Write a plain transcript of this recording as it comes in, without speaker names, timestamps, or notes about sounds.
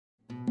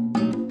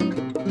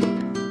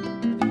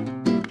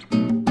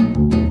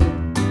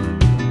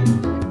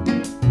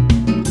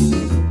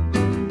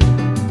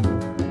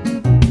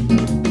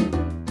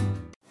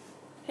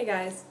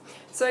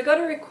So I got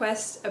a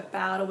request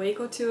about a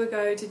week or two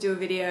ago to do a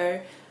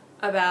video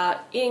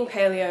about eating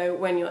paleo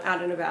when you're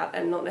out and about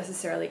and not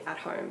necessarily at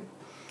home.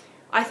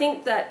 I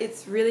think that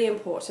it's really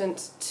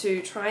important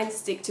to try and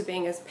stick to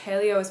being as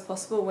paleo as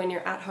possible when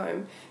you're at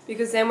home,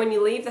 because then when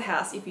you leave the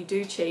house, if you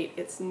do cheat,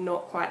 it's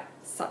not quite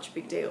such a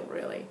big deal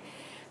really.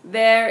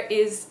 There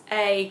is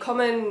a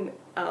common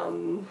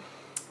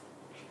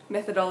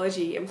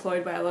methodology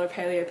employed by a lot of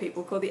paleo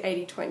people called the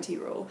 80-20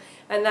 rule,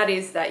 and that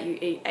is that you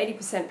eat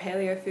 80%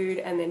 paleo food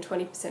and then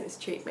 20% is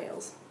cheat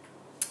meals.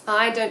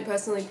 I don't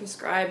personally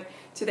prescribe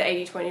to the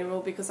 80-20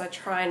 rule because I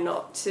try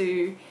not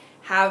to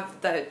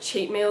have the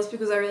cheat meals,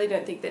 because I really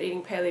don't think that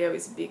eating paleo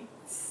is a big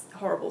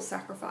horrible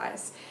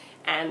sacrifice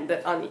and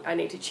that I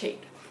need to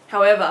cheat.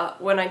 However,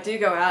 when I do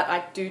go out,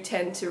 I do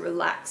tend to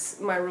relax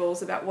my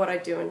rules about what I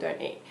do and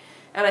don't eat.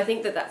 And I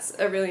think that that's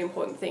a really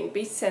important thing.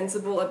 Be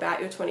sensible about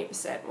your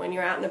 20% when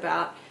you're out and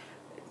about.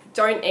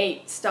 Don't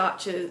eat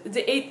starches,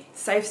 eat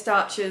safe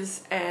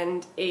starches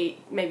and eat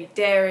maybe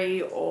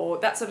dairy or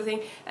that sort of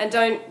thing, and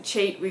don't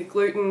cheat with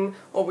gluten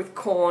or with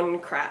corn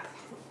crap.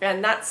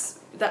 And that's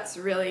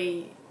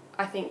really,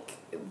 I think,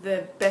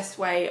 the best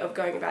way of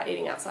going about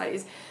eating outside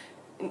is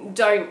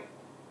don't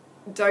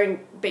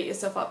beat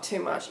yourself up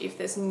too much if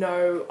there's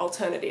no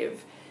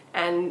alternative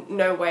and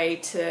no way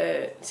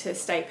to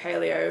stay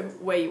paleo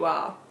where you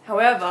are.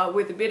 However,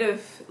 with a bit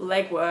of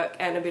legwork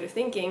and a bit of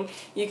thinking,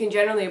 you can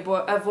generally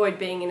avoid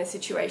being in a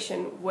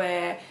situation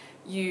where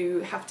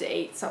you have to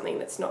eat something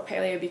that's not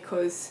paleo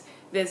because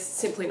there's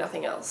simply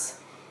nothing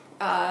else.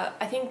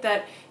 I think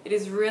that it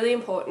is really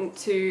important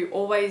to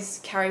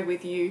always carry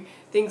with you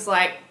things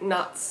like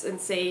nuts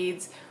and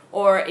seeds,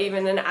 or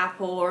even an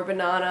apple or a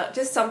banana,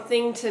 just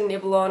something to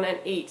nibble on and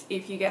eat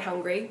if you get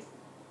hungry.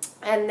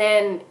 And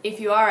then if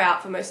you are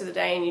out for most of the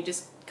day and you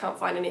just can't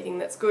find anything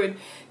that's good,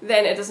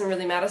 then it doesn't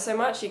really matter so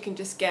much. You can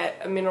just get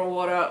a mineral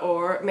water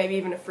or maybe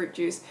even a fruit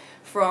juice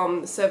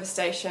from the service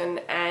station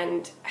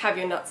and have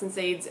your nuts and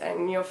seeds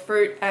and your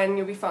fruit and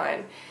you'll be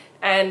fine.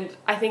 And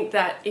I think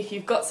that if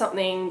you've got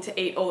something to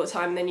eat all the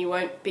time, then you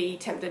won't be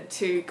tempted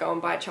to go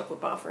and buy a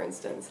chocolate bar, for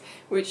instance,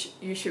 which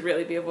you should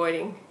really be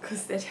avoiding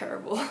because they're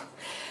terrible.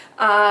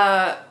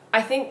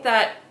 I think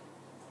that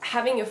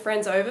having your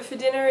friends over for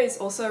dinner is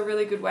also a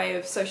really good way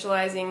of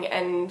socializing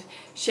and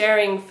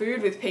sharing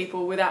food with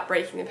people without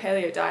breaking the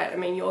paleo diet. I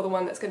mean, you're the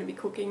one that's going to be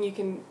cooking. You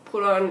can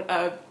put on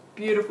a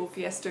beautiful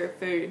fiesta of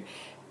food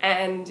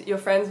and your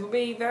friends will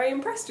be very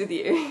impressed with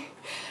you.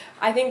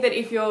 I think that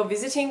if you're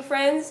visiting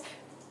friends,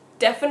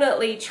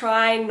 definitely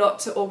try not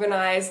to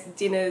organize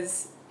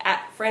dinners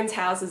at friends'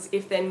 houses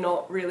if they're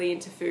not really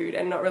into food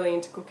and not really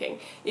into cooking.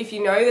 If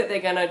you know that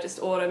they're going to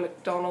just order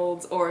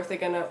McDonald's, or if they're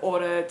going to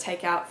order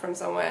takeout from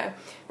somewhere,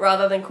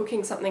 rather than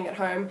cooking something at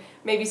home,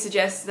 maybe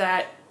suggest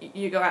that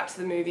you go out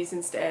to the movies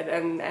instead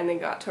and then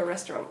go out to a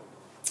restaurant.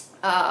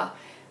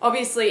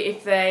 Obviously,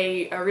 if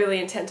they are really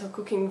intent on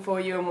cooking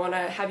for you and want to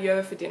have you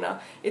over for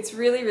dinner, it's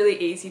really, really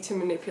easy to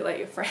manipulate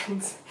your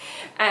friends.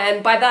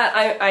 And by that,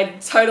 I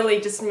totally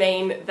just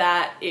mean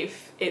that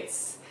if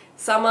it's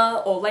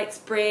summer or late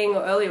spring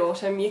or early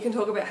autumn, you can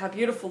talk about how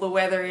beautiful the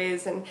weather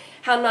is and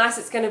how nice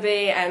it's going to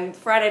be, and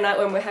Friday night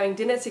when we're having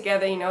dinner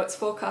together, you know, it's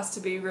forecast to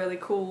be really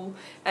cool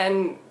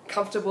and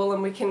comfortable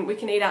and we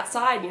can eat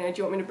outside. You know, do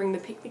you want me to bring the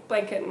picnic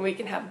blanket and we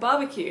can have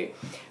barbecue?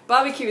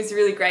 Barbecue is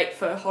really great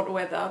for hot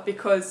weather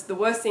because the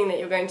worst thing that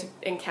you're going to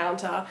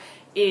encounter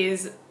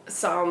is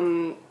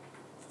some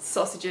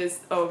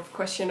sausages of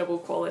questionable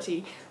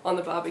quality on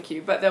the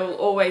barbecue, but there will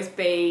always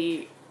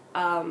be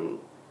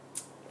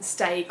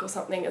steak or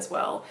something as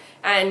well,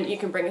 and you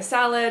can bring a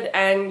salad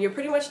and you're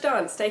pretty much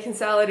done. Steak and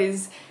salad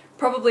is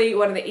probably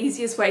one of the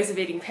easiest ways of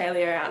eating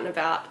paleo out and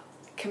about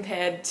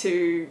compared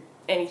to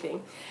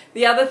anything.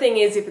 The other thing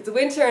is, if it's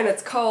winter and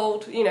it's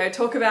cold, you know,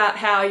 talk about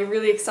how you're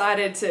really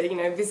excited to, you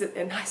know, visit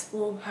a nice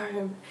warm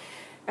home,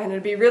 and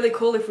it'd be really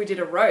cool if we did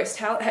a roast.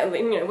 You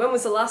know, when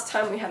was the last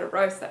time we had a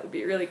roast? That would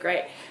be really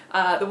great.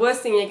 The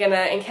worst thing you're going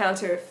to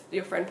encounter if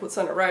your friend puts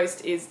on a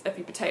roast is a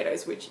few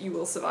potatoes, which you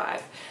will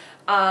survive.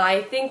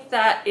 I think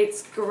that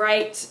it's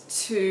great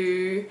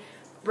to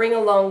bring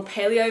along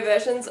paleo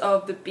versions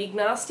of the big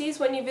nasties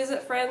when you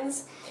visit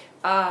friends.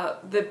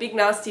 The big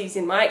nasties,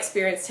 in my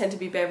experience, tend to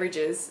be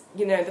beverages.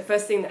 You know, the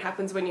first thing that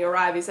happens when you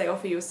arrive is they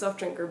offer you a soft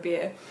drink or a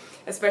beer,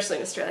 especially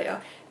in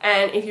Australia.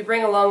 And if you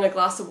bring along a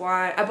bottle of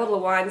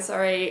wine,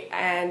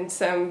 and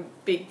some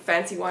big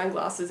fancy wine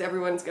glasses,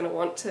 everyone's going to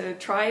want to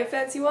try a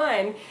fancy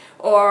wine.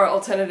 Or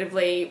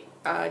alternatively,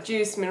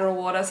 juice, mineral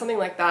water, something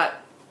like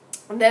that.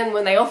 And then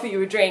when they offer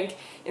you a drink,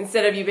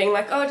 instead of you being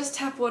like, oh, just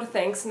tap water,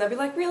 thanks, and they'll be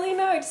like, really?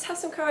 No, just have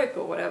some Coke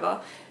or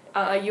whatever.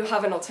 You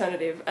have an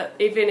alternative,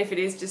 even if it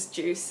is just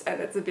juice and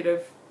it's a bit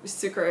of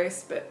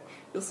sucrose, but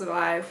you'll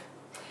survive.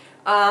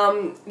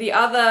 The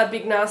other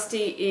big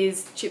nasty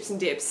is chips and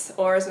dips,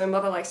 or as my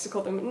mother likes to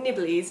call them,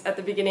 nibblies, at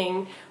the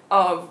beginning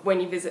of when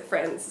you visit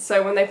friends.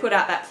 So when they put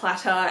out that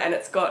platter and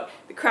it's got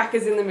the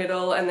crackers in the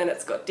middle and then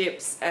it's got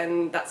dips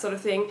and that sort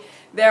of thing,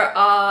 there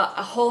are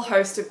a whole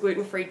host of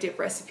gluten-free dip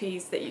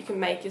recipes that you can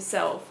make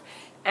yourself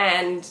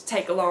and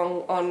take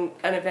along on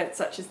an event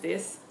such as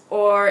this.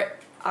 or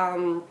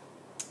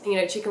you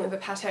know, chicken liver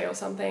pate or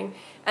something,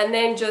 and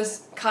then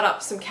just cut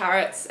up some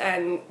carrots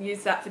and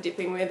use that for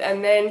dipping with,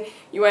 and then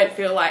you won't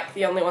feel like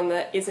the only one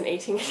that isn't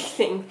eating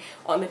anything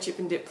on the chip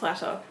and dip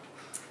platter.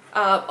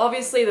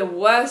 Obviously the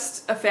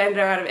worst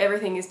offender out of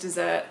everything is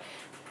dessert.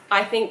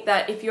 I think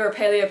that if you're a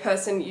paleo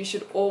person, you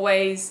should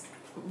always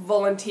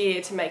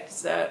volunteer to make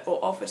dessert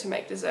or offer to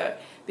make dessert,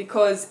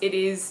 because it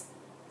is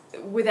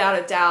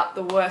without a doubt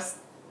the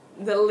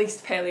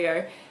least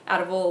paleo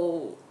out of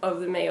all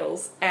of the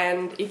meals.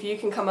 And if you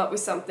can come up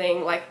with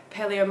something like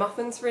paleo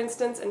muffins, for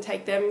instance, and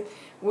take them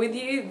with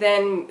you,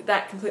 then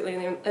that completely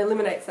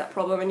eliminates that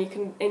problem and you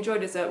can enjoy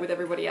dessert with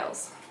everybody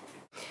else.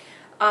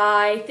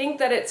 I think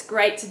that it's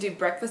great to do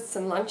breakfasts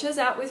and lunches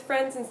out with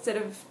friends instead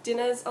of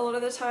dinners a lot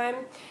of the time.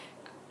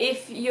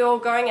 If you're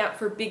going out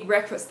for a big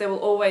breakfast, there will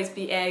always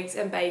be eggs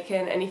and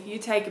bacon, and if you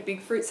take a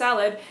big fruit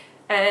salad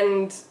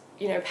and,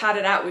 you know, pad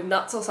it out with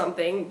nuts or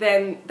something,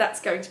 then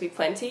that's going to be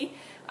plenty.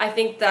 I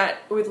think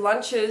that with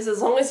lunches,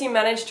 as long as you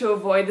manage to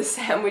avoid the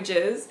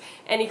sandwiches,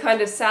 any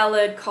kind of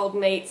salad, cold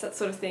meats, that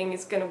sort of thing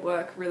is going to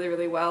work really,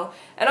 really well.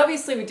 And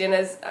obviously with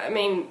dinners, I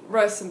mean,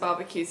 roasts and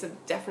barbecues are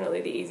definitely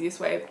the easiest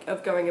way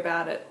of going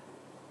about it.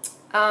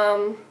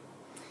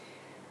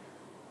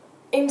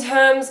 In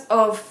terms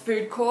of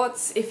food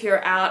courts, if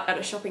you're out at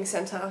a shopping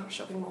centre,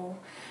 shopping mall,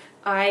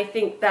 I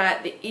think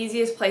that the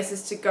easiest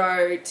places to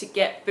go to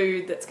get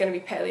food that's going to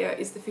be paleo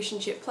is the fish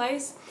and chip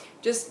place.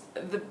 Just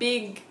the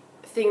big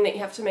thing that you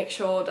have to make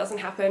sure doesn't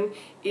happen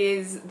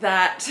is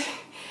that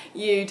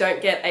you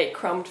don't get a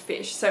crumbed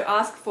fish. So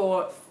ask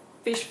for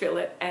fish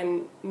fillet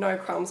and no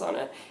crumbs on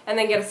it, and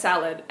then get a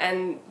salad,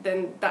 and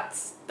then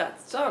that's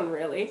done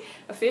really.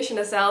 A fish and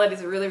a salad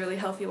is a really, really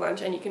healthy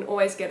lunch, and you can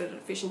always get it at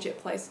a fish and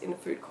chip place in a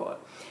food court.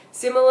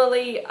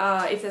 Similarly,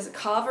 if there's a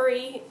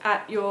carvery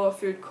at your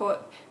food court,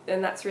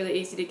 then that's really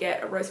easy to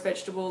get roast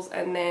vegetables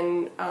and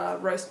then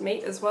roast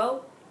meat as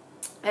well,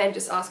 and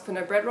just ask for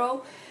no bread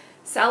roll.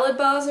 Salad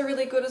bars are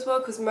really good as well,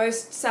 because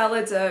most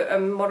salads are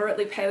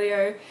moderately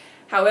paleo.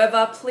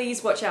 However,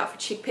 please watch out for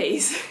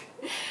chickpeas.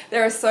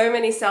 There are so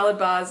many salad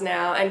bars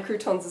now, and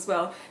croutons as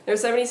well. There are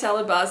so many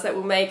salad bars that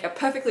will make a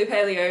perfectly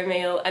paleo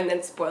meal and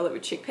then spoil it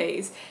with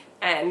chickpeas,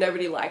 and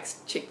nobody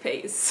likes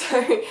chickpeas.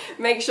 So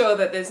make sure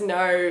that there's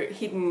no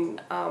hidden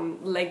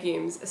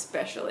legumes,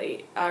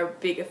 especially, are a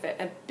big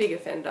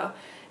offender,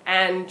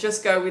 and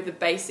just go with the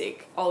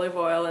basic olive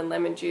oil and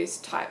lemon juice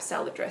type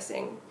salad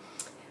dressing.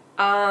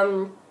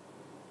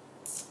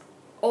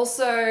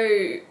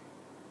 Also,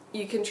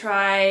 you can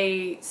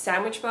try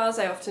sandwich bars.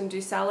 They often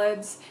do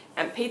salads,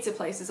 and pizza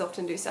places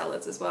often do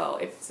salads as well.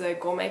 If it's a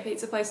gourmet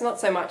pizza place, not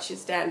so much your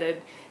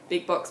standard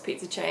big box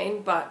pizza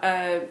chain, but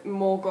a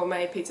more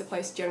gourmet pizza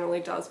place generally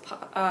does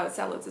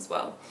salads as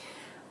well.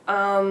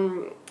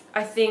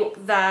 I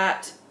think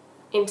that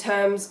in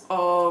terms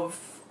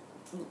of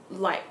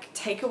like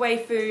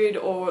takeaway food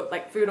or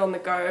like food on the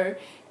go,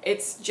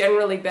 it's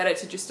generally better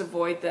to just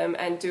avoid them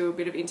and do a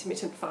bit of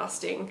intermittent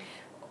fasting,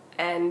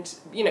 and,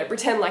 you know,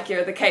 pretend like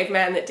you're the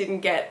caveman that didn't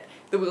get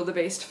the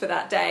wildebeest for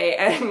that day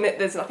and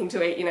there's nothing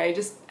to eat, you know,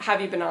 just have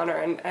your banana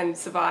and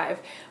survive.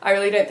 I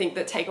really don't think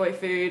that takeaway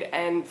food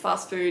and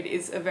fast food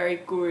is a very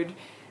good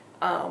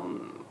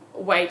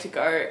way to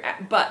go.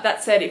 But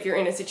that said, if you're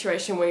in a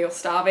situation where you're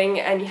starving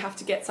and you have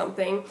to get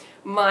something,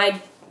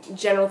 my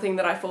general thing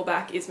that I fall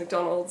back is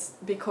McDonald's,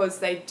 because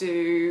they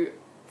do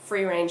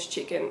free-range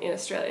chicken in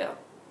Australia.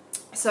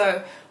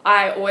 So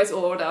I always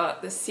order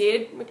the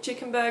seared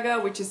McChicken burger,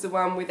 which is the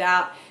one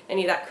without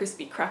any of that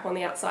crispy crap on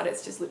the outside.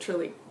 It's just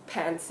literally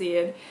pan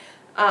seared.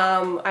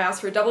 I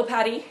ask for a double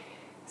patty,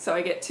 so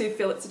I get 2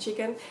 fillets of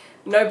chicken,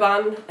 no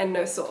bun and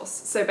no sauce.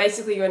 So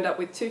basically you end up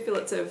with 2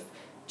 fillets of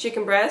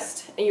chicken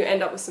breast, and you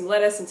end up with some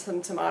lettuce and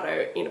some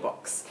tomato in a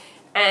box.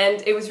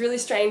 And it was really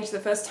strange. The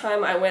first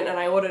time I went and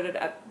I ordered it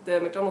at the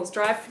McDonald's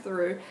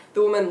drive-thru,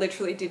 the woman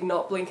literally did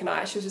not blink an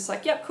eye. She was just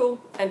like, yep, cool,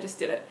 and just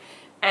did it.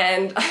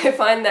 And I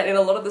find that in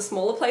a lot of the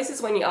smaller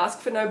places, when you ask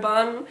for no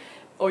bun,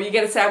 or you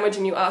get a sandwich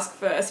and you ask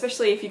for,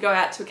 especially if you go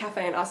out to a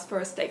cafe and ask for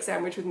a steak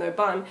sandwich with no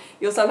bun,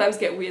 you'll sometimes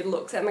get weird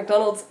looks. At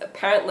McDonald's,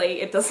 apparently,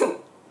 it doesn't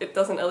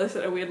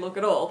elicit a weird look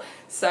at all.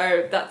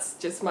 So that's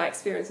just my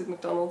experience with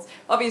McDonald's.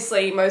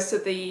 Obviously, most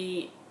of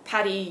the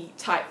patty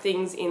type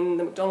things in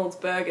the McDonald's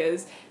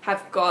burgers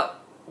have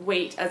got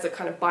wheat as a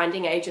kind of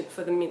binding agent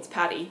for the minced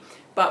patty.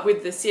 But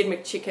with the seared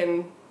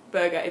McChicken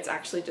burger, it's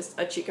actually just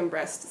a chicken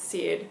breast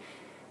seared,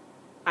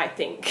 I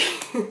think.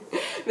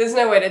 There's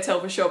no way to tell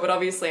for sure, but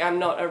obviously I'm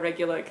not a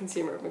regular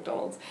consumer of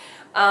McDonald's.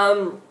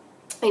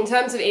 In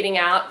terms of eating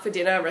out for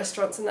dinner,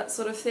 restaurants and that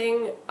sort of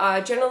thing, I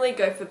generally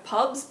go for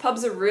pubs.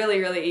 Pubs are really,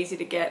 really easy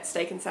to get,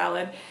 steak and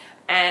salad,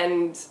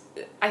 and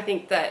I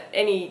think that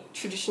any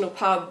traditional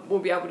pub will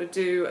be able to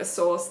do a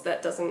sauce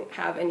that doesn't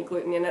have any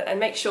gluten in it. And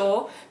make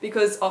sure,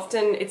 because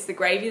often it's the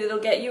gravy that'll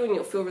get you and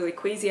you'll feel really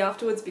queasy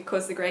afterwards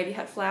because the gravy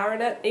had flour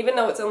in it. Even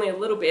though it's only a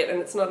little bit and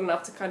it's not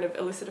enough to kind of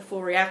elicit a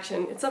full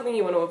reaction, it's something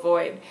you want to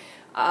avoid.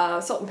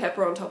 Salt and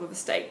pepper on top of a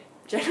steak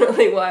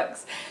generally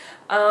works.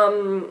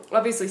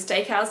 Obviously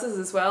steakhouses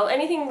as well,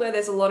 anything where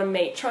there's a lot of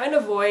meat. Try and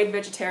avoid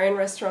vegetarian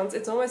restaurants.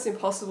 It's almost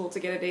impossible to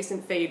get a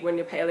decent feed when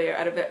you're paleo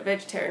at a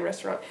vegetarian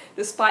restaurant,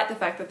 despite the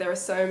fact that there are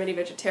so many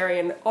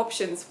vegetarian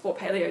options for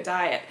paleo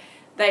diet.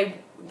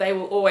 They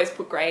will always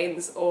put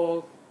grains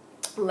or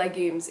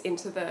legumes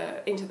into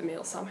the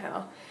meal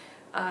somehow.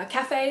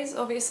 Cafes,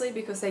 obviously,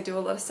 because they do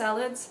a lot of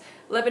salads.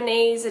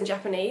 Lebanese and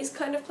Japanese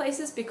kind of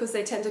places, because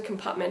they tend to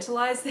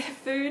compartmentalize their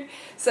food.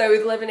 So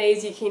with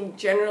Lebanese you can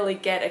generally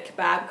get a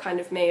kebab kind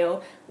of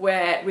meal,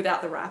 where,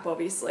 without the wrap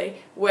obviously,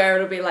 where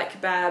it'll be like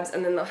kebabs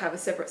and then they'll have a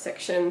separate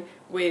section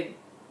with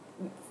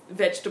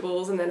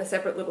vegetables and then a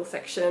separate little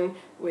section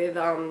with,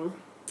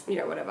 you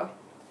know, whatever.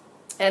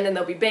 And then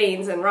there'll be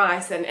beans and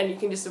rice, and you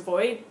can just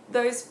avoid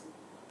those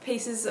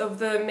pieces of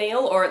the meal,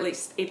 or at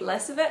least eat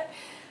less of it.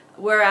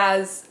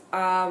 Whereas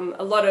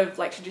a lot of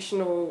like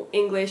traditional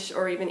English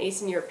or even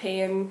Eastern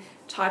European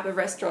type of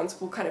restaurants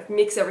will kind of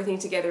mix everything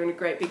together in a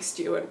great big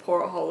stew and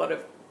pour a whole lot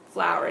of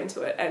flour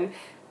into it. And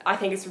I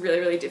think it's really,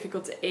 really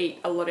difficult to eat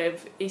a lot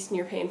of Eastern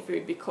European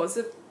food because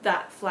of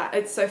that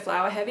it's so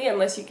flour heavy,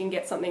 unless you can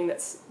get something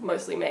that's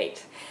mostly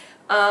meat.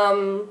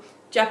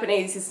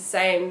 Japanese is the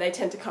same. They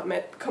tend to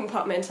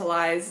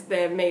compartmentalize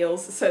their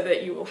meals so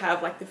that you will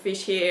have like the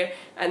fish here,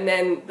 and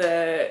then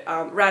the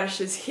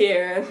radishes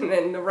here, and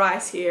then the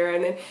rice here,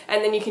 and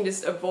then you can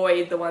just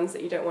avoid the ones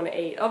that you don't want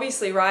to eat.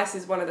 Obviously rice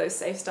is one of those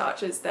safe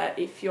starches that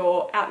if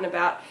you're out and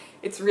about,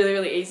 it's really,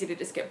 really easy to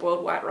just get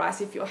boiled white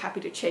rice if you're happy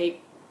to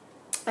cheat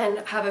and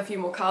have a few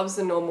more carbs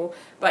than normal,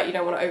 but you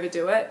don't want to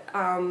overdo it.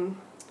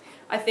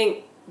 I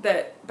think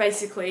that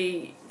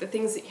basically the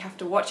things that you have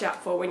to watch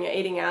out for when you're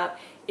eating out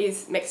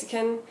is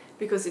Mexican,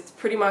 because it's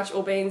pretty much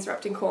all beans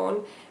wrapped in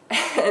corn,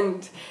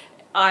 and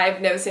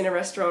I've never seen a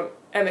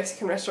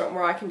Mexican restaurant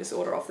where I can just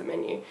order off the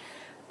menu.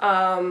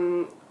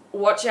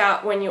 Watch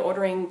out when you're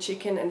ordering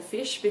chicken and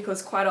fish,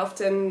 because quite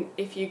often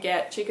if you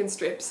get chicken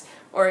strips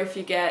or if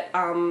you get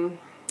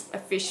a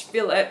fish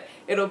fillet,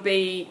 it'll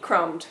be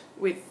crumbed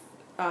with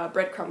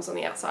breadcrumbs on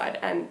the outside,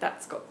 and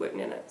that's got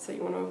gluten in it, so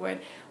you want to avoid.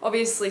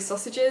 Obviously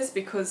sausages,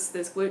 because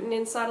there's gluten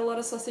inside a lot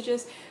of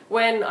sausages.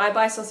 When I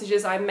buy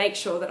sausages, I make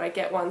sure that I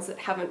get ones that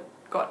haven't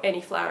got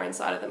any flour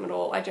inside of them at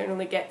all. I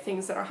generally get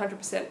things that are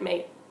 100%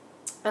 meat,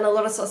 and a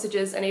lot of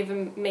sausages and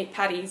even meat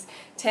patties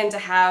tend to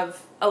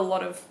have a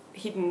lot of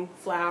hidden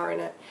flour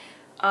in it.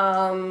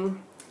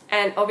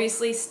 And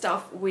obviously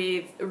stuff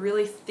with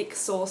really thick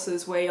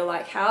sauces where you're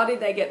like, how did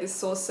they get this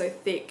sauce so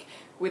thick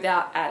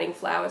without adding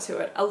flour to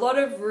it? A lot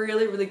of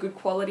really, really good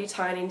quality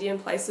Thai and Indian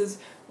places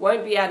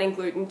won't be adding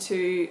gluten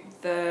to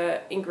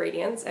the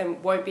ingredients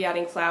and won't be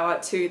adding flour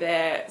to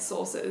their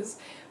sauces,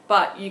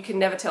 but you can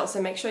never tell,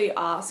 so make sure you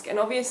ask. And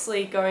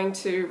obviously going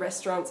to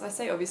restaurants, I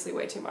say obviously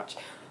way too much,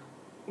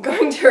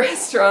 going to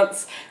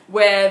restaurants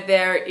where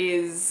there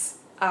is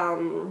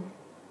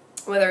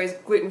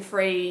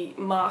gluten-free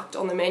marked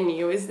on the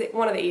menu is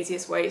one of the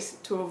easiest ways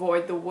to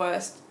avoid the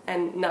worst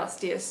and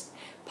nastiest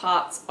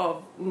parts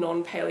of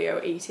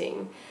non-paleo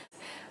eating.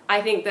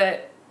 I think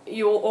that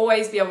you'll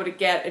always be able to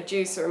get a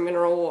juice or a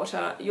mineral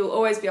water. You'll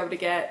always be able to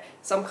get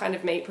some kind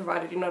of meat,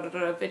 provided you're not at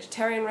a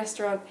vegetarian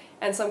restaurant,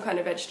 and some kind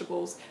of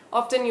vegetables.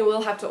 Often you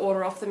will have to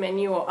order off the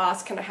menu or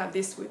ask, can I have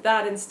this with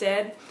that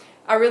instead?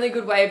 A really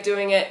good way of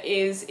doing it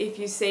is if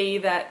you see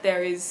that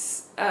there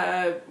is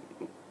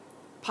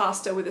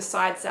pasta with a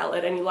side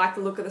salad and you like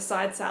the look of the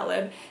side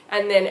salad,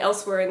 and then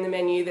elsewhere in the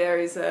menu there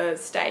is a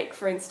steak,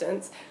 for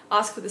instance,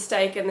 ask for the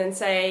steak and then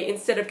say,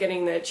 instead of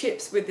getting the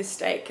chips with this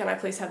steak, can I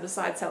please have the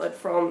side salad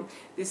from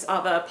this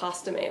other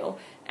pasta meal?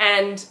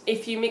 And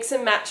if you mix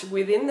and match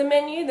within the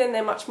menu, then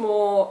they're much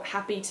more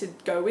happy to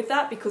go with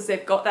that, because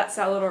they've got that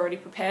salad already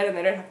prepared and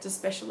they don't have to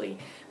specially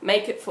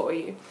make it for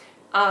you.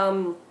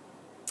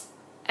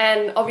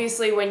 And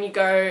obviously when you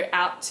go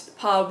out to the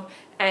pub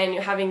and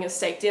you're having a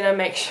steak dinner,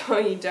 make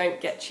sure you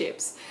don't get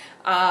chips.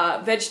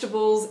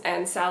 Vegetables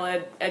and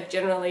salad are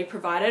generally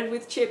provided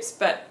with chips,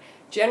 but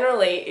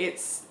generally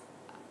it's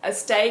a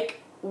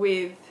steak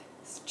with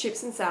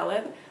chips and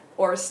salad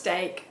or a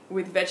steak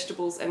with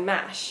vegetables and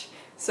mash.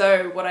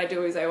 So what I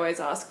do is I always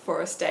ask for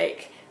a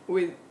steak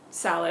with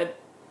salad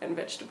and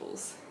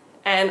vegetables.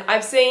 And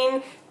I've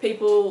seen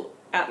people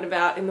out and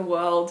about in the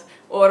world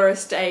order a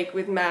steak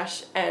with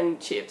mash and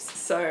chips,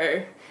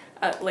 so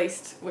at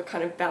least we're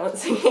kind of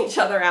balancing each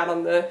other out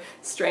on the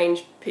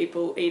strange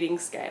people eating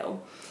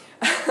scale.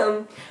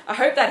 I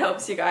hope that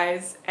helps you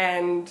guys,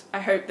 and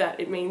I hope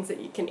that it means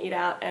that you can eat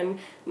out and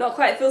not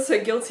quite feel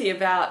so guilty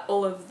about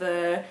all of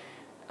the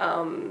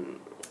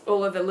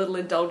little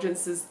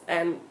indulgences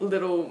and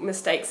little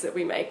mistakes that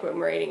we make when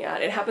we're eating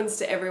out. It happens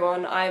to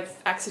everyone.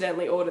 I've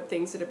accidentally ordered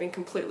things that have been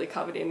completely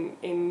covered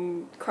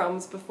in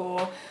crumbs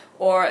before,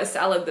 or a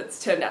salad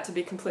that's turned out to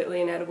be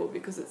completely inedible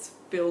because it's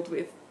filled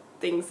with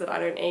things that I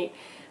don't eat.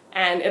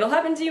 And it'll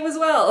happen to you as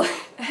well.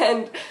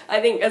 And I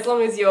think as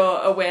long as you're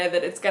aware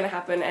that it's going to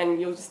happen and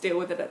you'll just deal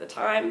with it at the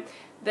time,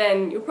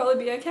 then you'll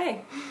probably be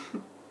okay.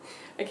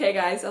 Okay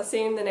guys, I'll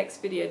see you in the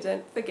next video.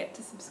 Don't forget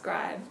to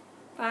subscribe.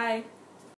 Bye.